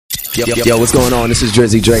Yo, what's going on? This is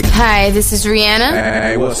Drizzy Drake. Hi, this is Rihanna.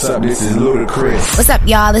 Hey, what's up? This is Ludacris. What's up,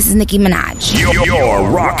 y'all? This is Nicki Minaj. You're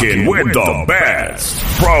rocking with the best.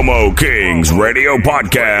 Promo Kings Radio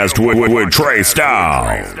Podcast with Trey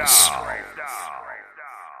Styles.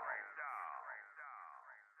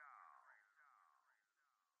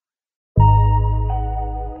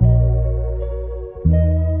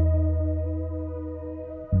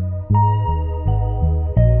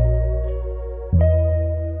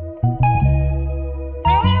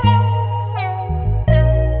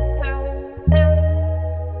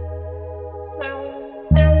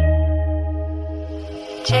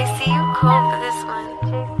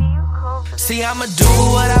 See, I'ma do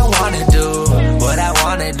what I wanna do, what I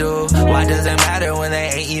wanna do. Why does it matter when they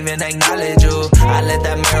ain't even acknowledge you? I let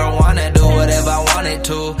that marijuana do whatever I wanted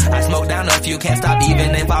to. I smoke down a few, can't stop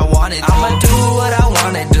even if I wanted to. I'ma do what I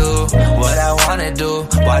wanna do, what I wanna do.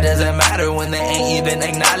 Why does it matter when they ain't even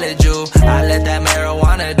acknowledge you? I let that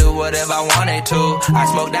marijuana do whatever I wanted to. I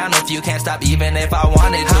smoke down a few, can't stop even if I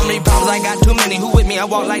wanted to. How many problems I got? Too many. Who with me? I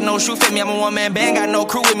walk like no shoe fit me. I'm a one-man band, got no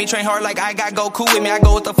crew with me. Train hard like I got Goku with me. I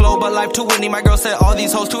go with the flow, but life too windy. My girl said all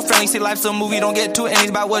these hoes too friendly. See, life's a movie, don't get too endings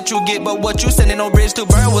about what you get, but what you sending. No bridge to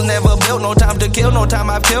burn was never built. No time to kill, no time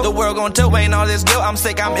I've killed. The world gon' tilt, ain't all this guilt. I'm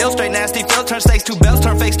sick, I'm ill, straight nasty feel. Turn steaks to belts,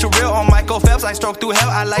 turn fakes to real. On Michael Phelps, I stroke through hell.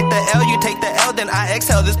 I like the L, you take the L, then I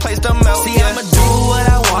exhale. This place to melt. See, I'ma do what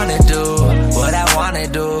I wanna do, what I wanna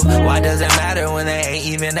do. Why does it matter when they ain't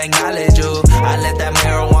even acknowledge you? I let that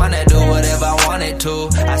marijuana do whatever I wanted to.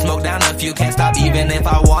 I smoke down a few, can't stop even if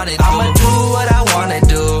I wanted to. I'ma do what I wanna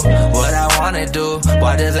do, what I wanna do.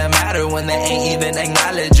 Why does it matter when they ain't even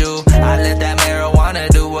acknowledge you? I let that marijuana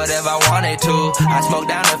do whatever I wanted to. I smoke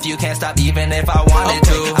down a few, can't stop even if I wanted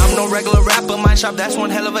to. I'm no regular rapper, my shop, that's one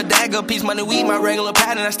hell of a dagger. Peace, money, weed, my regular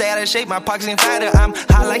pattern. I stay out of shape, my pockets ain't fatter. I'm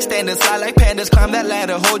high like standards, fly like pandas, climb that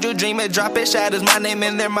ladder. Hold your dream, it drop, it shatters. My name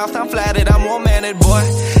in their mouth, I'm flattered. I'm one-mannered, boy.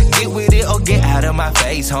 Get with it or get out of my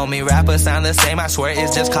face, homie. Rappers sound the same, I swear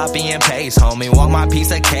it's just copy and paste, homie. Want my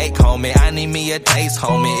piece of cake, homie. I need me a taste,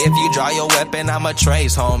 homie. If you draw your weapon, I'ma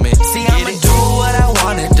trace, homie. See, I'ma do what I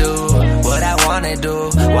wanna do, what I wanna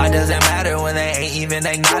do. Why does it matter when they ain't even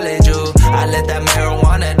acknowledge you? I let that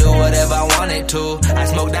marijuana do whatever I wanted to. I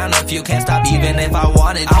smoke down a few, can't stop even if I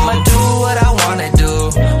wanted to. I'ma do what I wanna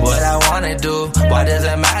do, what I wanna do. Why does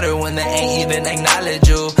it matter when they ain't even acknowledge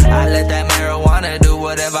you? I let that marijuana do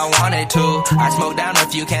whatever I wanted to. I smoke down a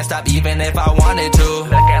few, can't stop even if I wanted to.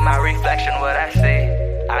 Look at my reflection, what I see.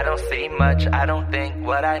 I don't see much, I don't think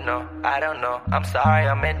what I know. I don't know, I'm sorry,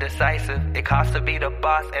 I'm indecisive. It costs to be the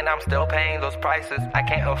boss and I'm still paying those prices. I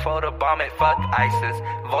can't afford a bomb it, fuck ISIS.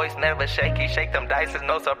 Voice never shaky, shake them dices,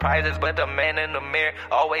 no surprises. But the man in the mirror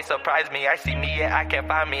always surprise me. I see me, yet I can't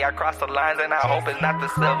find me. I cross the lines and I hope it's not the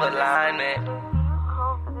silver lining.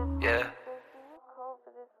 Yeah.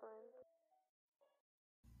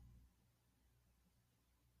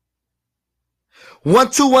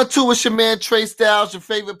 One, two, it's your man Trey Styles, your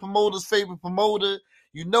favorite promoter's favorite promoter.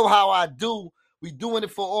 You know how I do. We doing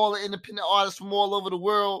it for all the independent artists from all over the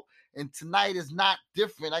world. And tonight is not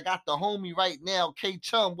different. I got the homie right now,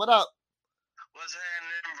 Kchhoom. What up? What's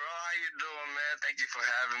happening, bro? How you doing, man? Thank you for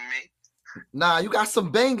having me. Nah, you got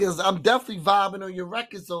some bangers. I'm definitely vibing on your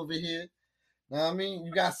records over here. Know what I mean?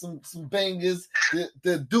 You got some bangers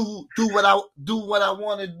that do what I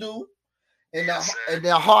want to do. And, yes, and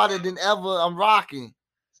they're harder than ever. I'm rocking.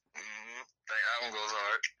 Mm-hmm. That one goes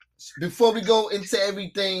hard. Before we go into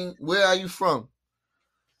everything, where are you from?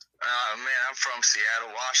 Man, I'm from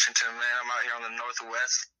Seattle, Washington, man. I'm out here on the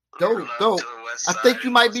northwest. Dope. I think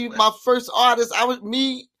you might be my first artist.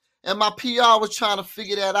 Me and my PR was trying to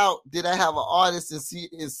figure that out. Did I have an artist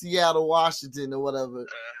in Seattle, Washington, or whatever?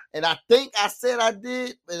 And I think I said I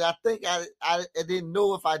did, but I think I didn't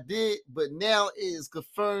know if I did. But now it is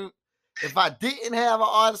confirmed. If I didn't have an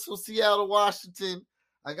artist from Seattle, Washington,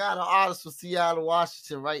 I got an artist from Seattle,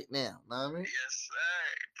 Washington right now. Know what I mean? Yes, sir.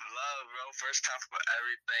 Love, bro. First time for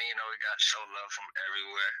everything. You know, we got to show love from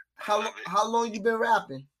everywhere. How long you been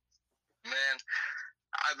rapping? Man,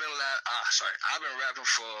 I've been rapping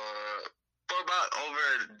for about over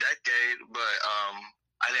a decade, but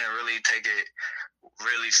I didn't really take it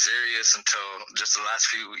really serious until just the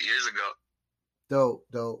last few years ago.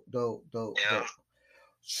 Dope. Yeah.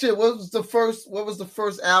 Shit, what was the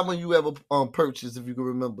first album you ever purchased, if you can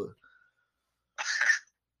remember?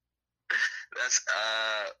 That's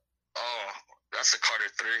a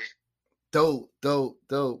Carter 3. Dope.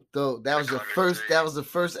 That was the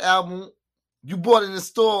first album you bought in the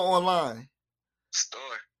store or online?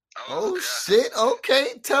 Store. Oh shit.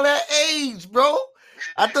 Okay. Tell that age, bro.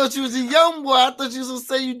 I thought you was a young boy. I thought you was gonna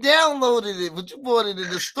say you downloaded it, but you bought it in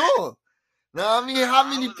the store. Now I mean, how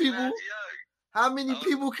many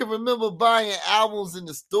people can remember buying albums in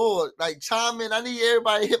the store? Like, chime in. I need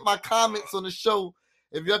everybody to hit my comments on the show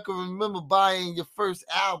if y'all can remember buying your first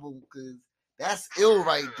album, because that's ill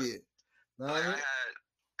right there. Know what I mean?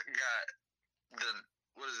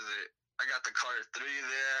 I got the Carter 3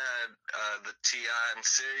 there. I had the T.I. and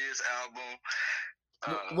Serious album.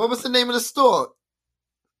 What was the name of the store?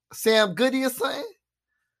 Sam Goody or something?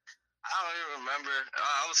 I don't even remember.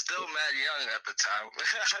 I was still mad young at the time.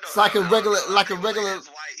 It's like a regular FYE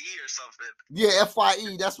or something. Yeah,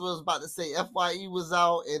 FYE. That's what I was about to say. FYE was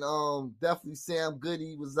out, and definitely Sam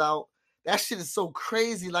Goody was out. That shit is so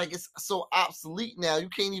crazy. Like, it's so obsolete now. You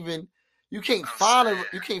can't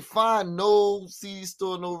find no CD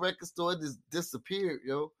store, no record store. It just disappeared,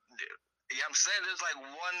 yo. Yeah, I'm saying there's like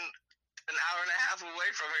an hour and a half away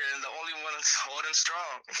from here, and the only one that's holding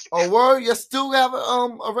strong. Oh, word? You still have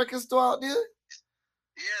a record store out there?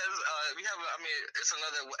 Yeah, we have. I mean, it's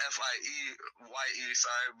another YE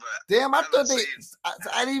side, but damn, I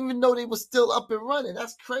didn't even know they were still up and running.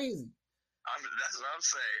 That's crazy. That's what I'm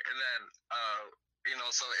saying. And then,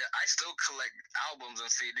 so I still collect albums and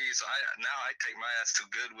CDs. So I take my ass to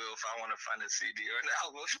Goodwill if I want to find a CD or an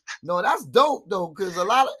album. No, that's dope though, because a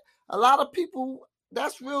lot of people.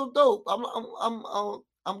 That's real dope.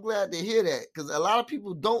 I'm glad to hear that, because a lot of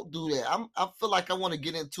people don't do that. I feel like I want to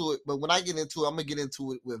get into it, but when I get into it, I'm gonna get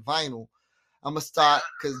into it with vinyl. I'm gonna start,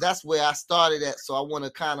 because that's where I started at. So I want to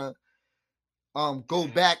kind of go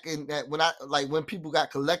back, and that when people got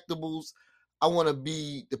collectibles, I want to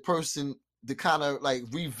be the person to kind of like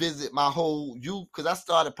revisit my whole youth, because I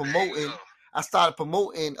started promoting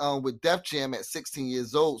with Def Jam at 16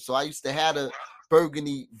 years old. So I used to have a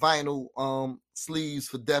burgundy vinyl sleeves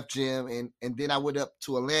for Def Jam, and then I went up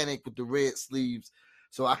to Atlantic with the red sleeves.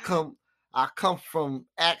 So I come from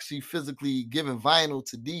actually physically giving vinyl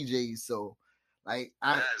to DJs. So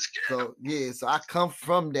so I come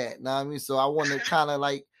from that. Know what I mean? So I want to kind of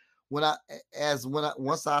like once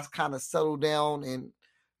I kind of settle down in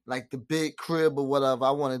like the big crib or whatever,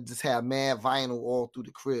 I want to just have mad vinyl all through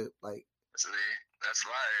the crib, like. That's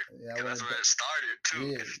right. Yeah, that's where it started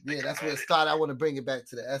too. Yeah, that's where it started. I want to bring it back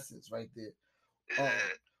to the essence right there. Yeah.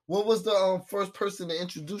 What was the first person to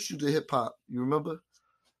introduce you to hip hop? You remember?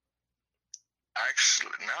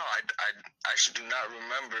 Actually, no, I actually do not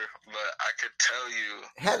remember, but I could tell you.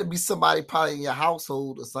 It had to be somebody probably in your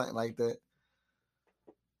household or something like that.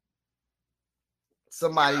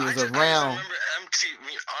 Somebody was around. I remember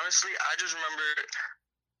MTV. Honestly, I just remember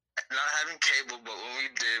not having cable, but when we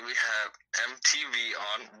did, we had MTV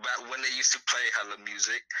on back when they used to play hella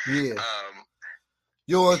music. Yeah. On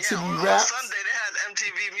TV Raps? On Sunday, they had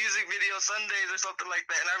MTV Music Video Sundays or something like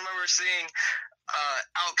that. And I remember seeing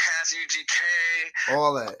Outkast, UGK.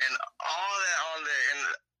 All that. And all that on there.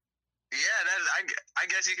 And yeah, I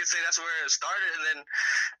guess you could say that's where it started. And then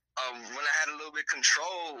when I had a little bit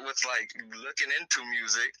control with like looking into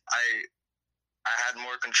music, I had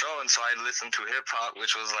more control, and so I listened to hip hop,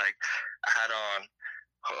 which was like I had on,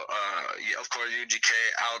 of course, UGK,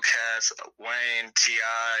 Outkast, Wayne,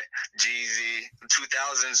 T.I., Jeezy,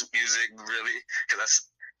 2000s music, really, because that's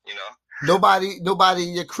Nobody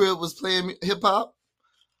in your crib was playing hip hop.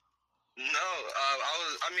 No,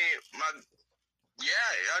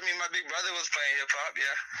 my big brother was playing hip hop.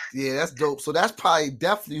 Yeah. Yeah, that's dope. So that's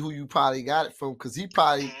definitely who you probably got it from, because he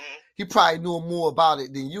probably knew more about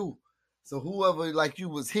it than you. So whoever like you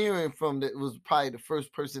was hearing from, that was probably the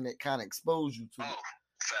first person that kind of exposed you to it.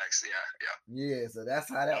 Facts, yeah. Yeah, so that's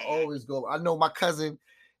how that always go. I know my cousin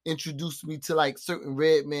introduced me to like certain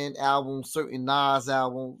Redman albums, certain Nas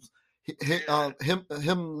albums.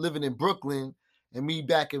 Him living in Brooklyn and me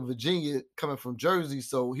back in Virginia, coming from Jersey,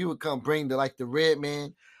 so he would come bring the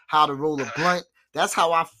Redman, How to Roll a Blunt. That's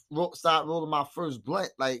how I started rolling my first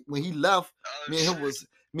blunt. Like when he left, me and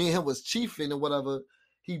him was chiefing or whatever.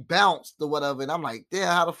 He bounced or whatever, and I'm like, damn,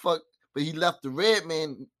 how the fuck? But he left the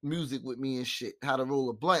Redman music with me and shit, how to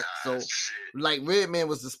roll a blunt. So, like, Redman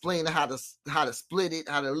was explaining how to split it,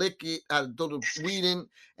 how to lick it, how to throw the weed in,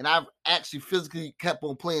 and I actually physically kept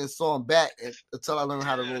on playing the song back until I learned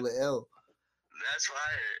how to roll the L. That's right.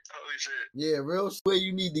 Holy shit. Yeah, real where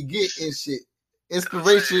you need to get and shit.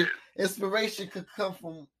 Inspiration could come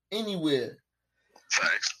from anywhere.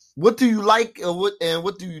 Facts. What do you like what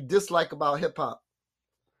do you dislike about hip hop?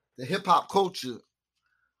 The hip hop culture.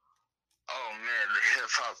 Oh man, the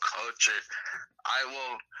hip hop culture.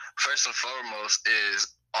 First and foremost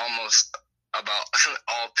is almost about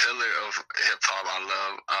all pillar of hip hop I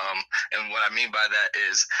love. And what I mean by that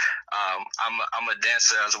is I'm a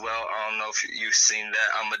dancer as well. I don't know if you've seen that.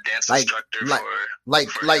 I'm a dance instructor for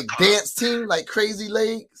hip-hop. Dance team, like Crazy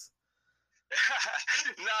Legs.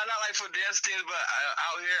 No, not like for dance teams, but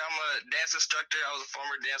out here I'm a dance instructor. I was a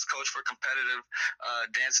former dance coach for competitive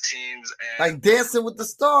dance teams, and like Dancing with the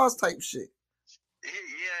Stars type shit.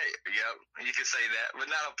 Yeah, you can say that, but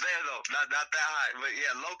not up there though, not that high. But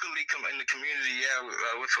yeah, locally in the community, with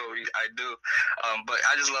what I do. But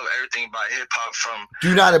I just love everything about hip hop. From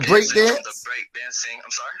do you know how to break dance? From the break dancing.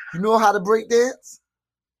 I'm sorry. You know how to break dance?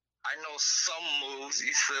 I know some moves.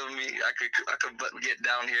 You feel me? I could get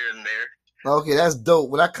down here and there. Okay, that's dope.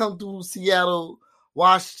 When I come through Seattle,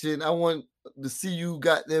 Washington, I want to see you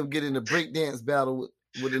got them get in a breakdance battle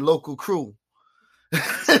with the local crew.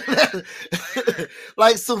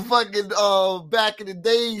 Like some fucking back in the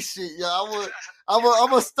day shit, yo. I'm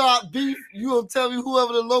gonna start beef. You gonna tell me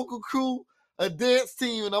whoever the local crew, a dance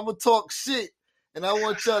team, and I'm gonna talk shit. And I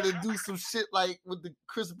want y'all to do some shit like with the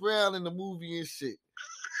Chris Brown in the movie and shit.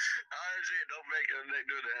 Don't make them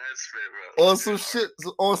do the head spin, bro. On some shit,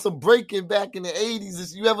 on some breaking back in the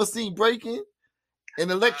 80s. You ever seen breaking?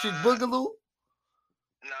 An Electric Boogaloo?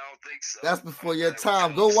 No, I don't think so. That's before your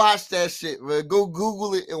time. Go watch that shit, man. Go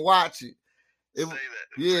Google it and watch it.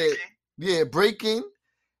 Breaking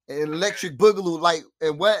and Electric Boogaloo. Like,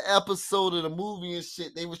 in what episode of the movie and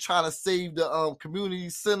shit, they was trying to save the community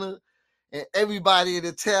center, and everybody in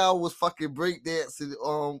the town was fucking breakdancing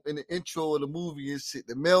in the intro of the movie and shit.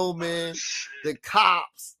 The mailman, the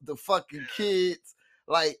cops, the fucking kids.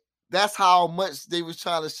 Like, that's how much they was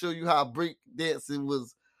trying to show you how breakdancing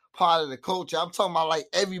was part of the culture. I'm talking about like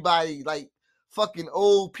everybody, like fucking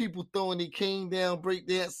old people throwing their cane down,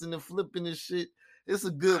 breakdancing and flipping and shit. It's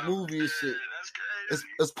a good movie and shit.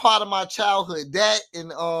 It's part of my childhood. That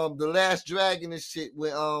and The Last Dragon and shit,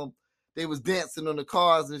 when they was dancing on the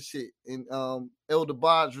cars and shit, and Elder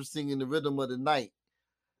Barge was singing the rhythm of the night.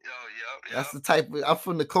 Yo. That's the type of, I'm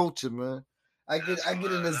from the culture, man. I get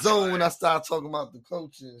in the zone when I start talking about the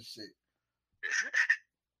culture and shit.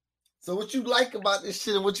 So what you like about this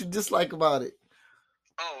shit and what you dislike about it?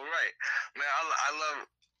 Oh, right. Man, I love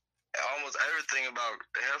almost everything about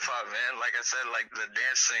hip hop, man. Like I said, like the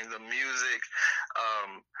dancing, the music,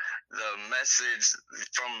 the message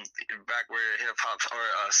from back where hip hop,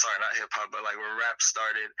 not hip hop, but like where rap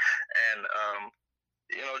started, and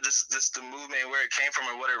just the movement, where it came from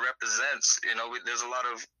and what it represents. There's a lot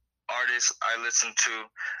of artists I listen to,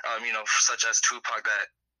 such as Tupac, that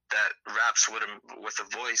raps with a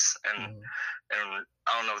voice, and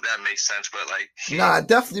I don't know if that makes sense, but like it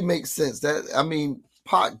definitely makes sense.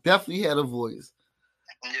 Pac definitely had a voice.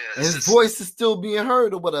 Yeah, and his voice is still being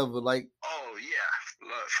heard or whatever. Like, oh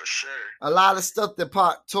yeah, for sure. A lot of stuff that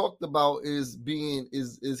Pac talked about is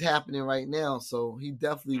happening right now. So he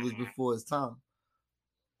definitely was before his time.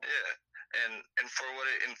 Yeah, and for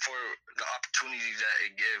for the opportunity that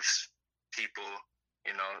it gives people,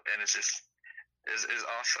 and it's just. Is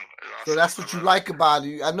awesome. So that's what you like about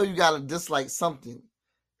it. I know you gotta dislike something.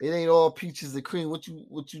 It ain't all peaches and cream. What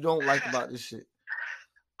you don't like about this shit?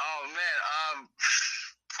 Oh man,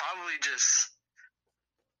 probably just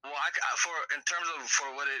in terms of for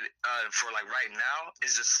like right now,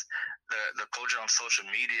 it's just the culture on social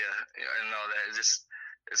media. That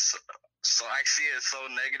it's so I see it so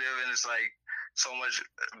negative, and it's like so much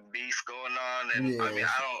beef going on, and I mean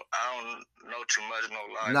I don't know too much, no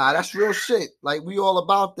lie. Nah, that's real shit. Like, we all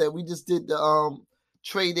about that. We just did the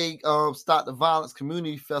Trade Day Stop the Violence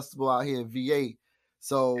Community Festival out here in VA.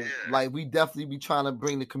 So like, we definitely be trying to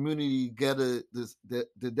bring the community together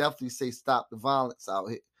to definitely say stop the violence out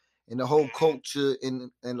here. And the whole culture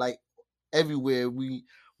and like everywhere, we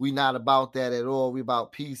not about that at all. We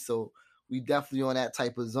about peace. So we definitely on that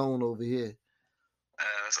type of zone over here.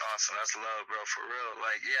 That's awesome. That's love, bro. For real.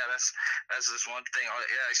 Like, yeah, that's just one thing.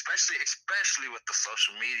 Yeah, especially with the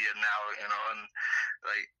social media now, and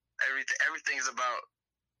like everything's about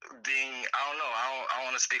being. I don't know. I don't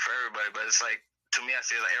want to speak for everybody, but it's like, to me, I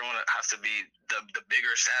feel like everyone has to be the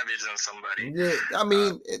bigger savage than somebody. Yeah, I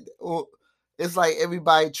mean, it's like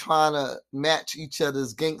everybody trying to match each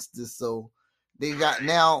other's gangsters. So they got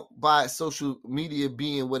now, by social media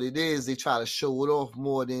being what it is, they try to show it off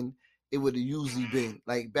more than it would have usually been.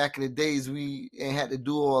 Like, back in the days, we ain't had to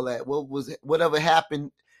do all that. Whatever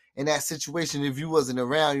happened in that situation, if you wasn't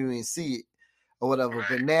around, you didn't see it or whatever. Right.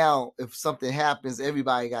 But now, if something happens,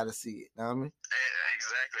 everybody got to see it. You know what I mean?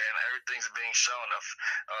 Exactly, and everything's being shown.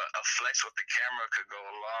 A flex with the camera could go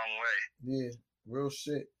a long way. Yeah, real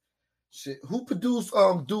shit. Who produced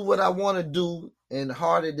Do What I Want to Do and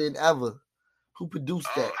Harder Than Ever? Who produced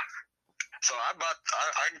that? So I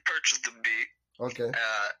purchased the beat. Okay.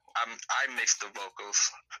 I mix the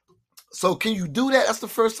vocals. So can you do that? That's the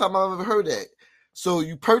first time I've ever heard that. So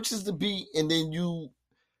you purchase the beat and then you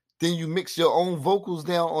mix your own vocals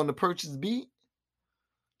down on the purchased beat?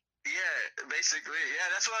 Yeah, basically. Yeah,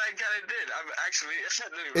 that's what I kind of did. I'm actually.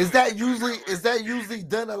 Is that usually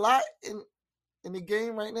done a lot in the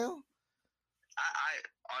game right now? I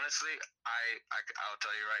honestly, I'll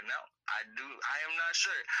tell you right now. I am not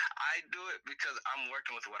sure. I do it because I'm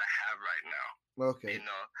working with what I have right now. Okay. You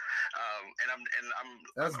know, and I'm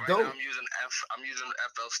that's right dope. now I'm using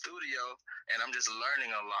FL Studio, and I'm just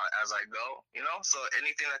learning a lot as I go. You know, so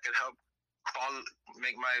anything that could help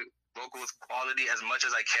make my vocals quality as much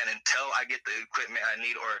as I can until I get the equipment I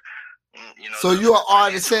need, or you know. So you're an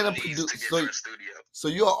artist and a producer. So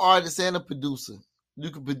you're an artist and a producer. You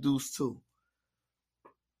can produce too.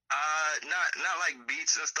 Not like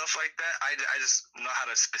beats and stuff like that. I just know how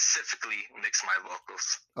to specifically mix my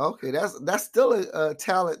vocals. Okay, that's still a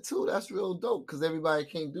talent too. That's real dope because everybody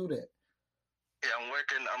can't do that. Yeah, I'm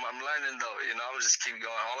working. I'm learning though. You know, I'm just keep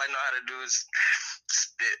going. All I know how to do is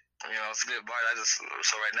spit. You know, spit bars.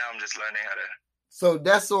 So right now I'm just learning how to. So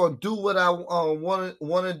that's on Do What I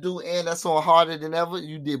Want to Do, and that's on Harder Than Ever.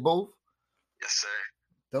 You did both. Yes, sir.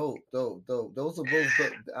 Dope. Those are both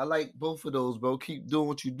dope. I like both of those, bro. Keep doing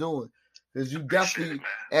what you're doing. Because you definitely,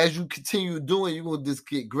 as you continue doing, you're going to just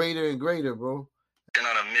get greater and greater, bro. On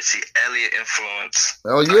a Missy Elliott influence.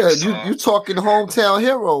 Oh, yeah. You talking hometown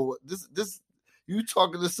hero. This you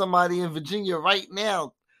talking to somebody in Virginia right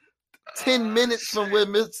now. 10 minutes from where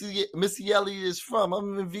Missy Elliott is from.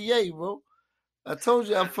 I'm in VA, bro. I told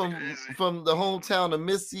you I'm from the hometown of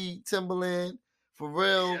Missy, Timberland,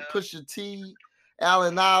 Pharrell, Pusha T,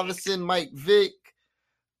 Allen Iverson, Mike Vick,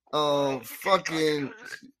 fucking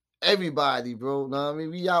everybody, bro. Know what I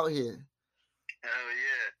mean? We out here. Hell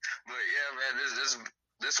yeah. But yeah, man,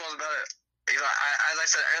 this one's about it. You know, as I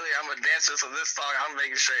said earlier, I'm a dancer, so this song I'm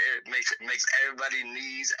making sure it makes everybody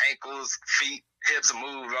knees, ankles, feet, hips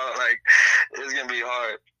move, bro. Like it's gonna be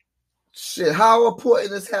hard. Shit, how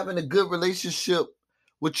important is having a good relationship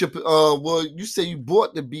with your well, you say you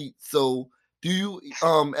bought the beat, so do you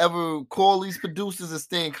ever call these producers and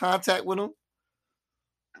stay in contact with them?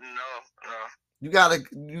 No. You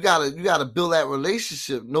gotta build that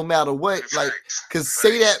relationship no matter what. Like, cause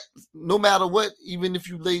say that no matter what, even if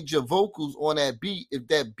you laid your vocals on that beat, if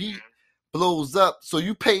that beat blows up, so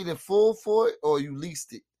you paid in full for it or you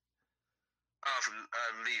leased it?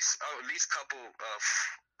 Lease couple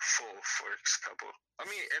full for couple. I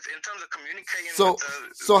mean, if in terms of communicating.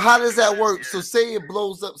 So how does that work? Yeah. So say it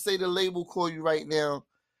blows up. Say the label call you right now.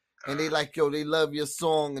 And they like, yo, they love your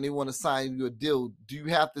song and they want to sign you a deal. Do you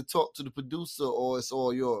have to talk to the producer or it's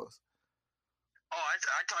all yours? Oh, I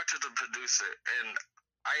talk to the producer and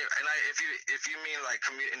if you mean like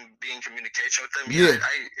be in communication with them, yeah,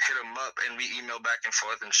 I hit them up and we email back and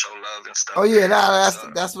forth and show love and stuff. Oh yeah,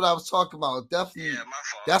 that's what I was talking about. Definitely. Yeah, my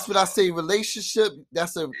fault. That's what I say. Relationship.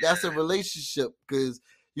 That's a relationship because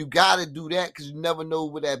you got to do that because you never know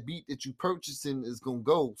where that beat that you purchasing is gonna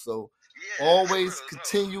go. So. Yeah, always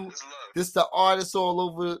continue. This the artists all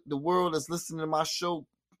over the world that's listening to my show.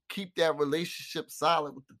 Keep that relationship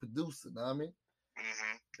solid with the producer. Know what I mean?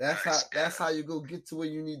 Mm-hmm. That's how you go get to where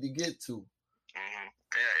you need to get to. Mm-hmm.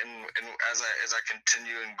 Yeah, and as I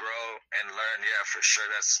continue and grow and learn, yeah, for sure,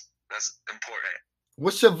 that's important.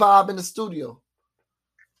 What's your vibe in the studio?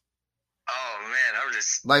 Oh man, I'm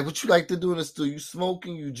just like what you like to do in the studio. You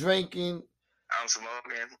smoking? You drinking? I'm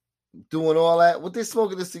smoking. Doing all that. What they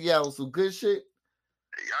smoking in Seattle? Some good shit?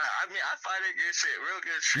 I mean, I find it good shit. Real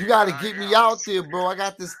good shit. You got to get me out there, bro. I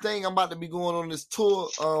got this thing. I'm about to be going on this tour,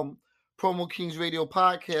 Promo Kings Radio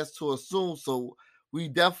podcast tour soon. So we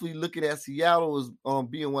definitely looking at Seattle as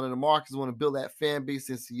being one of the markets. Want to build that fan base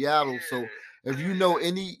in Seattle. Yeah. So if you know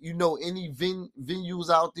any venues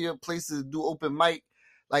out there, places to do open mic,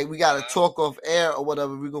 like we got to talk off air or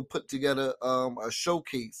whatever, we're going to put together a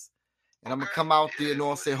showcase. And I'm gonna come out there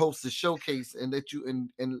and say host a showcase and let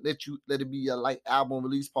it be a like album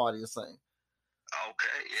release party or something.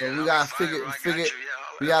 Okay. Yeah, so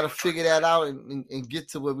we gotta figure that out and get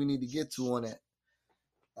to where we need to get to on that.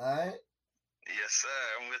 All right. Yes, sir.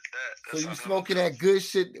 I'm with that. So you smoking that good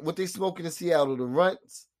shit? What they smoking in Seattle? The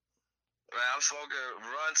runts? Man, I'm smoking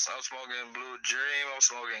runts. I'm smoking Blue Dream. I'm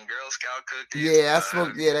smoking Girl Scout cookies. Yeah, I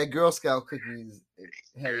smoked. Yeah, that Girl Scout cookies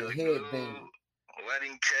had your head banging.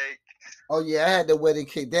 Wedding cake. Oh yeah, I had the wedding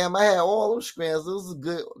cake. Damn, I had all those strands. Those are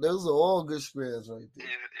good. Those are all good strands right there.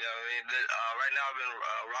 Yeah, I mean, right now I've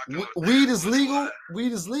been rocking. Weed is legal.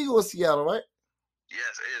 Weed is legal in Seattle, right?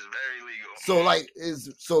 Yes, it is very legal.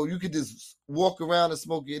 So so you could just walk around and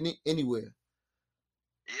smoke it anywhere.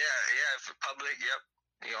 Yeah. Public,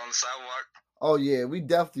 yep. You on the sidewalk. Oh yeah, we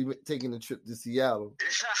definitely taking a trip to Seattle.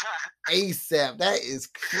 ASAP. That is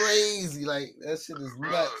crazy. Like that shit is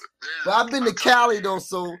nuts. But I've been to Cali though,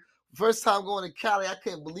 so first time going to Cali, I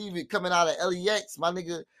couldn't believe it. Coming out of LEX, my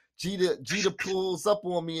nigga Jeter pulls up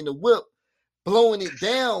on me in the whip, blowing it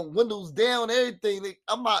down, windows down, everything. Like,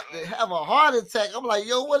 I'm about to have a heart attack. I'm like,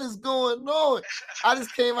 yo, what is going on? I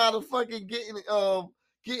just came out of fucking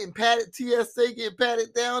getting patted, TSA, getting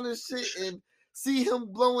patted down and shit, and see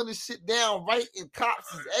him blowing the shit down right, and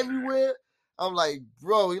cops is everywhere. I'm like,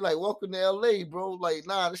 bro, he like, welcome to LA, bro. Like,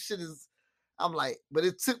 nah, this shit is. I'm like, but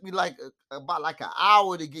it took me like about like an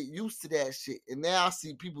hour to get used to that shit. And now I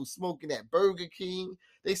see people smoking at Burger King.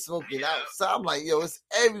 They smoking outside. I'm like, yo, it's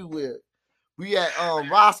everywhere. We at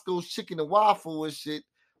Roscoe's Chicken and Waffle and shit,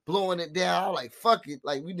 blowing it down. I'm like, fuck it.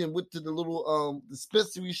 Like we done went to the little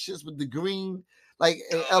dispensary shits with the green. Like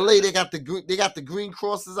in LA, they got the green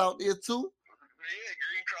crosses out there too. Yeah,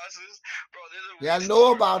 green crosses, bro. Yeah, I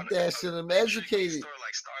know about that shit. I'm educated. Store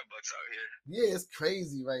like Starbucks out here. Yeah, it's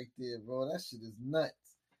crazy right there, bro. That shit is nuts.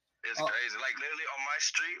 It's crazy. Like literally on my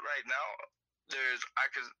street right now,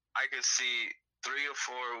 I could see 3 or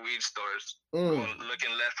 4 weed stores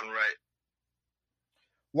looking left and right.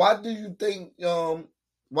 Why do you think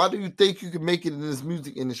you can make it in this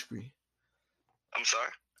music industry? I'm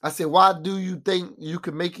sorry? I said, why do you think you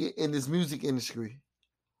can make it in this music industry?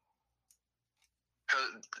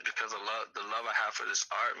 Because the love I have for this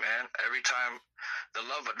art, man. Every time, the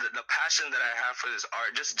passion that I have for this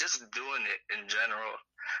art, just doing it in general,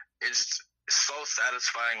 it's so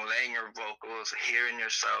satisfying. Laying your vocals, hearing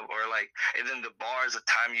yourself, or like, and then the bars, the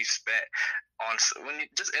time you spent on when you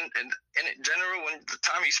just in general, when the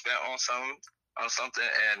time you spent on something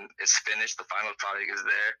and it's finished, the final product is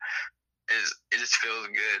there. It just feels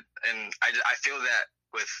good, and I feel that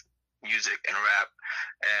with music and rap,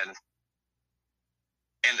 and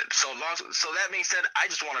so that being said, I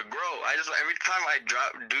just want to grow. Every time I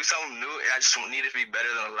do something new, I just need it to be better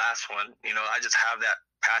than the last one. You know, I just have that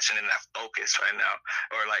passion and that focus right now,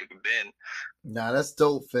 or like been. Nah, that's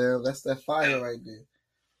dope, fam. That's that fire right there.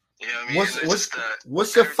 You know what I mean?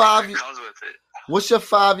 What's your 5-year? What's your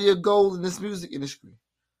 5-year goal in this music industry?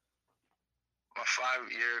 My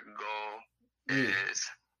 5-year goal is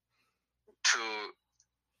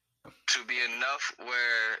to be enough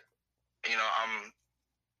where, you know, I'm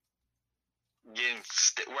getting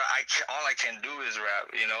where all I can do is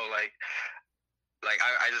rap. You know, like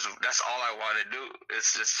I just, that's all I want to do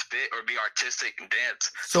is just spit or be artistic and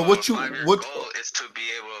dance. So what goal is to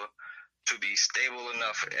be able to be stable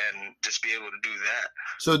enough and just be able to do that.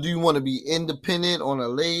 So do you want to be independent on a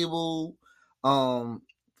label?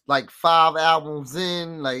 Like 5 albums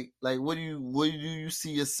in, like what do you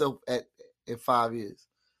see yourself at in 5 years?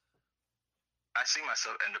 I see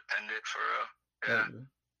myself independent for real. Yeah.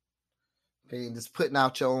 Okay, and just putting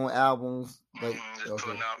out your own albums, like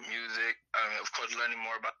putting out music. Of course, learning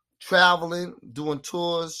more about traveling, doing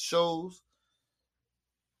tours, shows,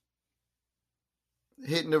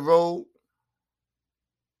 hitting the road.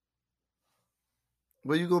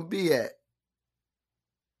 Where you gonna be at?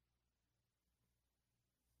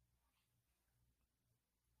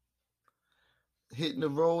 Hitting the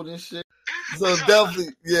road and shit. So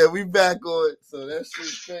definitely, yeah, we back on it. So that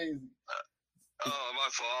shit's crazy. Oh, my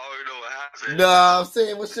fault. I already know what happened. Nah, I'm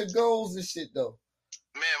saying, what's your goals and shit though?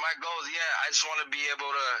 Man, my goals, I just want to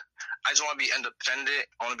be independent.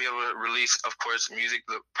 I want to be able to release, of course, music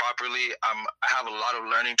properly. I have a lot of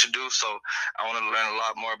learning to do, so I want to learn a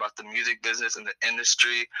lot more about the music business and the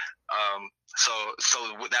industry. So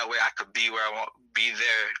that way I could be where I want to be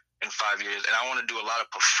there in 5 years. And I want to do a lot of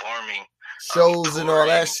performing. Shows and all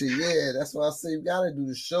that shit. Yeah, that's why I say you got to do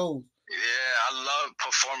the shows. Yeah, I love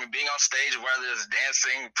performing, being on stage, whether it's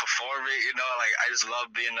dancing, performing, you know, like I just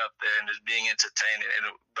love being up there and just being entertaining.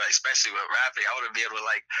 But especially with rapping, I want to be able to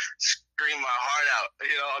like scream my heart out,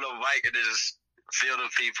 you know, on the mic and just feel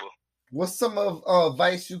the people. What's some of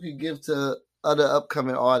advice you could give to other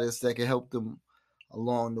upcoming artists that can help them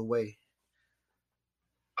along the way?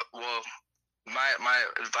 Well, my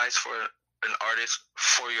advice for an artist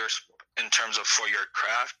in terms of your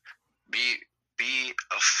craft, be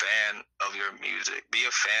a fan of your music. Be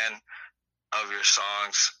a fan of your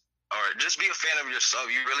songs, or just be a fan of yourself.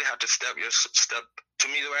 You really have to step. To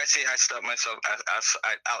me, the way I see it, I step myself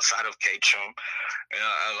outside of Kchhoom. You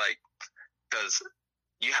know, because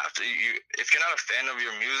you have to. If you're not a fan of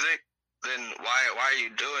your music, then why are you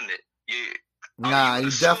doing it? You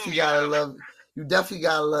definitely gotta love. You definitely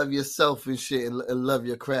gotta love yourself and shit, and love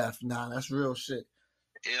your craft. Nah, that's real shit.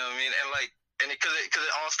 You know what I mean? And because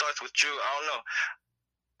it all starts with you. I don't know.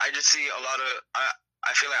 I just see a lot of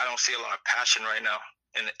I feel like I don't see a lot of passion right now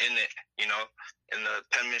in it, you know, in the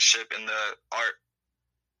penmanship, in the art.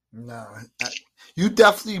 Nah, you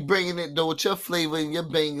definitely bringing it though with your flavor and your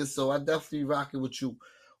bangers, so I definitely rocking with you.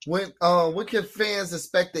 When can fans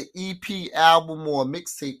expect an EP, album, or a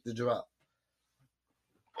mixtape to drop?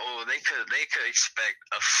 Oh, they could expect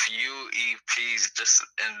a few EPs just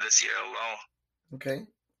in this year alone. Okay,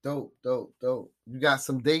 dope. You got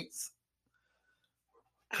some dates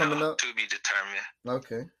coming up? To be determined.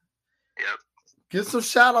 Okay. Yep. Give some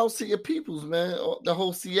shout outs to your peoples, man. The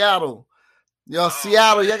whole Seattle. Yo,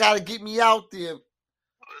 Seattle, y'all gotta get me out there.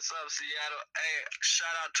 What's up, Seattle? Hey,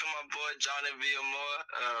 shout out to my boy Johnny Villamore,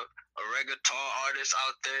 a reggaeton artist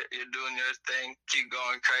out there. You're doing your thing. Keep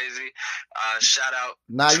going crazy. Shout out.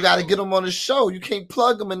 Nah, you gotta get him on the show. You can't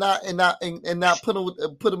plug him and not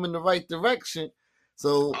put him in the right direction.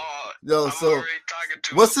 So,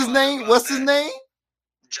 what's his name? What's his name?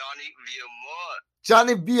 Johnny Villamore.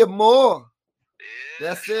 Johnny Villamore. Yeah.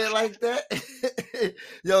 That's it like that.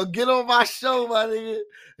 Yo, get on my show, my nigga.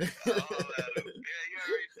 Yeah,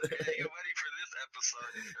 you're ready for this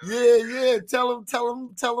episode. Yeah. Tell him,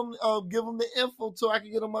 give him the info so I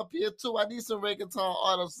can get him up here too. I need some reggaeton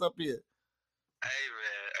artists up here. Hey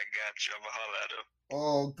man, I got you. I'm gonna holler at him.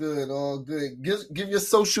 All good. Give your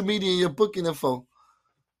social media and your booking info.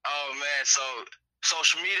 Oh man, so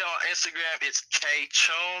social media on Instagram, it's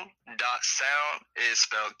Kchhoom.sound. It's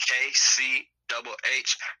spelled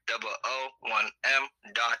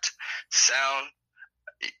KCHOOM.sound.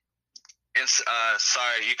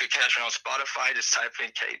 Sorry, you could catch me on Spotify. Just type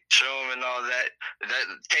in Kchhoom and all that. That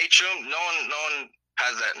Kchhoom, no one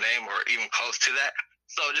has that name or even close to that.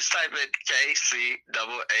 So just type in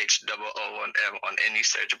KCHHOOM on any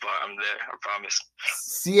search bar. I'm there. I promise.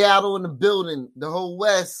 Seattle in the building. The whole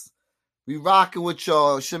West. We rocking with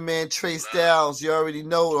y'all. It's your man Trey Styles. You already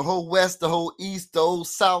know the whole West, the whole East, the whole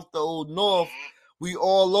South, the whole North. We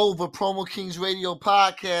all over. Promo Kings Radio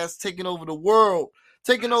Podcast, taking over the world.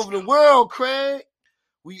 Taking over the world, Craig.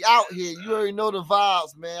 We out here. You already know the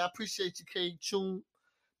vibes, man. I appreciate you, Kchhoom.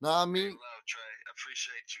 Know what I mean? Love, Trey. I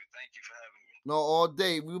appreciate you. Thank you for having me. No, all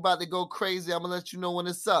day. We about to go crazy. I'm going to let you know when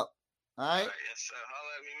it's up. All right? Yes, sir.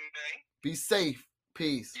 Holla at me, man. Be safe.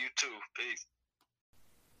 Peace. You too. Peace.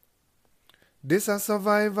 This a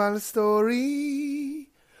survival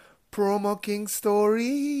story. Promo King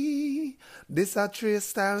story. This a Trey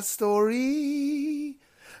Style story.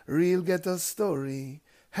 Real ghetto story.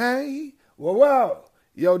 Hey, wow.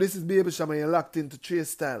 Yo, this is Baby Shama. You're locked into Trey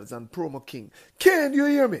Styles and Promo King. Can you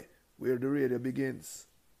hear me? Where the radio begins.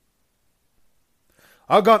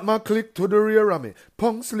 I got my clique to the rear of me.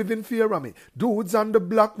 Punks living fear of me. Dudes on the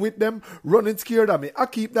block with them running scared of me. I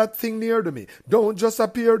keep that thing near to me. Don't just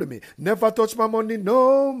appear to me. Never touch my money.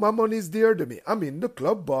 No, my money's dear to me. I'm in the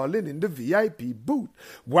club balling in the VIP booth.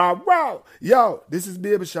 Wow. Yo, this is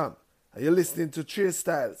Baby Sham. And you're listening to Trey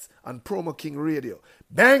Styles on Promo King Radio.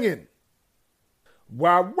 Banging.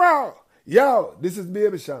 Wow. Yo, this is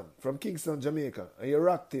Baby Sham from Kingston, Jamaica. And you're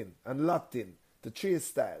rocked in and locked in to Trey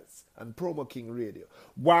Styles and Promo King Radio.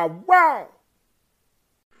 Wow.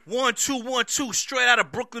 1 2 1 2 straight out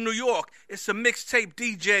of Brooklyn, New York. It's a mixtape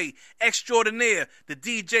DJ extraordinaire, the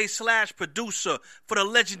DJ / producer for the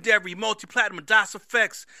legendary multi-platinum DOS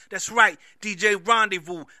Effects. That's right, DJ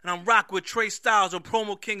Rendezvous, and I'm rocking with Trey Styles on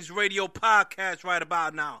Promo Kings Radio Podcast right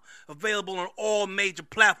about now. Available on all major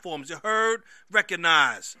platforms. You heard?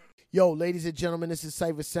 Recognize. Yo, ladies and gentlemen, this is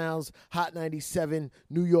Cypher Sounds, Hot 97,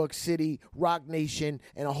 New York City, Rock Nation,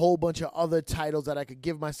 and a whole bunch of other titles that I could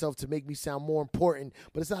give myself to make me sound more important.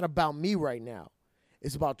 But it's not about me right now.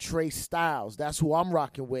 It's about Trey Styles. That's who I'm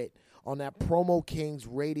rocking with on that Promo Kings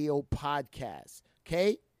Radio Podcast.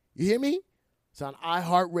 Okay? You hear me? It's on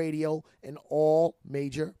iHeartRadio and all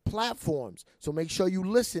major platforms. So make sure you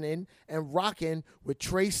listening and rocking with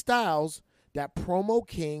Trey Styles, that Promo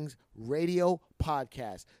Kings Radio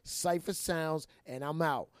Podcast. Cypher Sounds, and I'm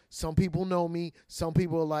out. Some people know me. Some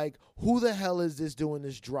people are like, who the hell is this doing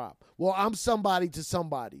this drop? Well, I'm somebody to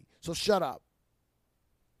somebody, so shut up.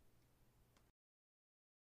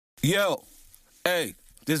 Yo, hey,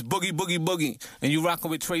 this Boogie, and you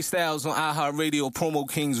rocking with Trey Styles on iHeartRadio Promo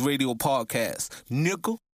Kings Radio Podcast.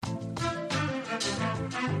 Nickel.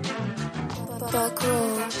 Buck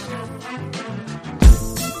roll.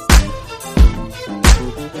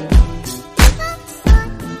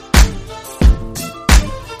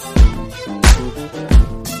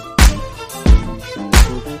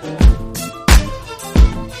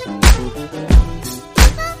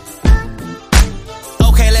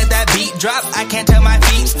 Drop, I can't tell my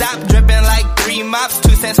feet stop. Dripping like 3 mops, 2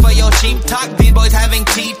 cents for your cheap talk. These boys having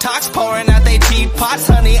tea talks, pouring out they teapots.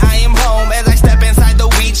 Honey, I am home as I step inside the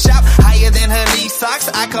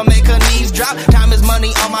drop. Time is money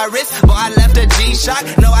on my wrist, boy, I left a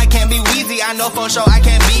G-Shock. No, I can't be Weezy, I know for sure I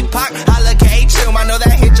can't be Pac. Holla Kchhoom, I know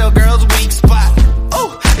that hit your girl's weak spot.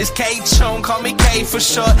 Ooh, it's Kchhoom, call me K for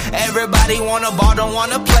short. Everybody wanna ball, don't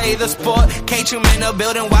wanna play the sport. Kchhoom in the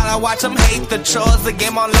building while I watch them hate the chores. The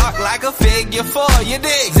game on lock like a figure 4, you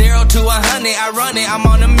dig? 0 to 100, I run it, I'm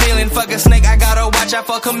on a million. Fuck a snake, I gotta watch out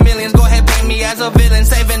for chameleons. Go ahead, paint me as a villain,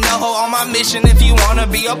 saving the hoe on my mission. If you wanna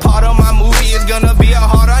be a part of my movie, it's gonna be a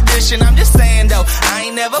hard audition. I'm just saying though, I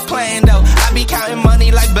ain't never playing though. I be counting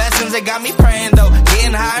money like blessings, it got me praying though.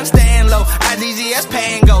 Getting high and staying low, as easy as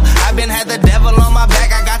paying go. I been had the devil on my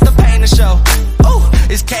back, I got the pain to show. Ooh,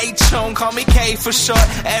 it's Kchhoom, call me K for short.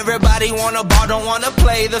 Everybody wanna ball, don't wanna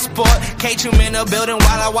play the sport. Kchhoom in the building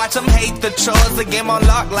while I watch them hate the chores. The game on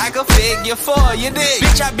lock like a figure 4, you dig?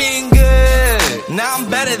 Bitch, I been good, now I'm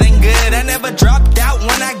better than good. I never dropped out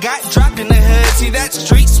when I got dropped in the hood. See that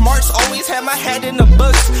street smarts always had my head in the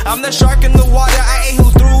books. I'm the shark in the water, I ain't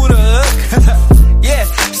who threw the hook. Yeah,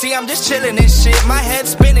 see I'm just chillin' and shit. My head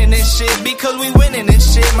spinning and shit because we winning and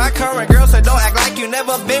shit. My current girl said don't act like you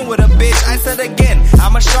never been with a bitch. I said again,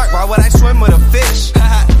 I'm a shark, why would I swim with a fish?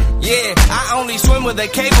 Yeah, I only swim with the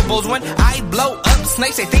capables. When I blow up,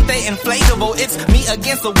 snakes they think they inflatable. It's me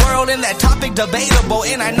against the world and that topic debatable.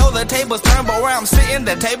 And I know the tables turn, but where I'm sitting,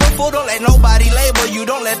 the table full. Don't let nobody label you,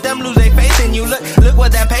 don't let them lose their faith in you. Look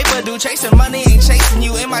what that paper do, chasing money ain't chasing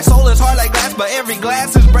you. And my soul is hard like glass, but every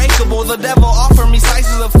glass is breakable. The devil offered me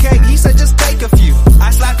slices of cake, he said just take a few.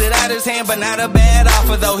 I slapped it out his hand, but not a bad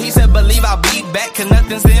offer though. He said believe I'll be back, cause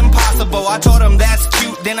nothing's impossible. I told him that's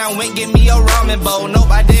cute, then I went get me a ramen bowl.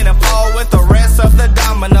 Nope, I didn't fall with the rest of the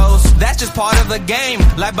dominoes. That's just part of the game,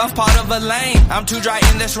 like buff part of a lane. I'm too dry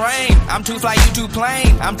in this rain, I'm too fly, you too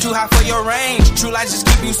plain. I'm too high for your range, true lies just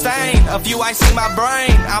keep you sane. A few I see my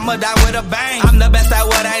brain, I'ma die with a bang. I'm the best at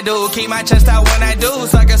what I do, keep my chest out when I do.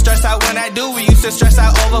 Sucker stress out when I do, we used to stress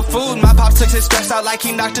out over food. My pops took his stress out like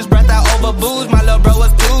he knocked his breath out over booze. My little bro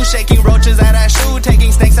was blue, shaking roaches at that shoe.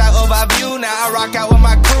 Taking snakes out of our view, now I rock out with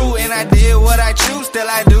my crew. And I did what I choose, still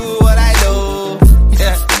I do what I do.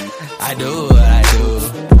 Yeah, I do what I do.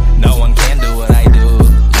 No one can do what I do.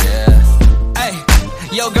 Yeah. Hey,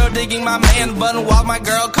 yo girl digging my man bun while my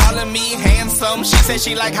girl calling me handsome. She said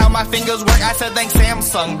she like how my fingers work. I said thanks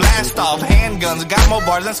Samsung. Blast off handguns, got more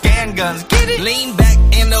bars than scan guns. Get it? Lean back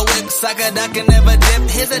in the whip, suck a duck and never dip.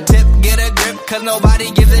 Here's a tip, get a grip, cause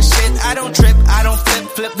nobody gives a shit. I don't trip, I don't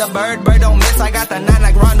flip the bird don't miss. I got the 9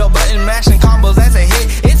 like Rondo, button mashing combos as a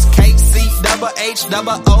hit. It's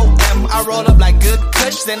KCHOOM. I roll up like good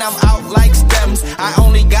kush, then I'm out like stems. I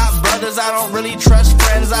only got brothers, I don't really trust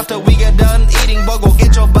friends. After we get done eating, boy, go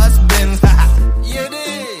get your bus bins. You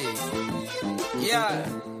dig? Yeah.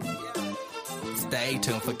 Stay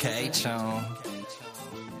tuned for Kchhoom.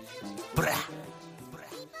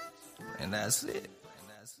 And that's it.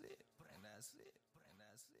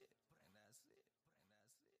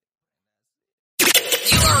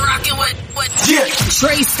 You are rocking with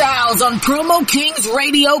Trey Styles on Promo Kings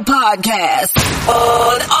Radio Podcast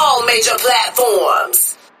on all major platforms.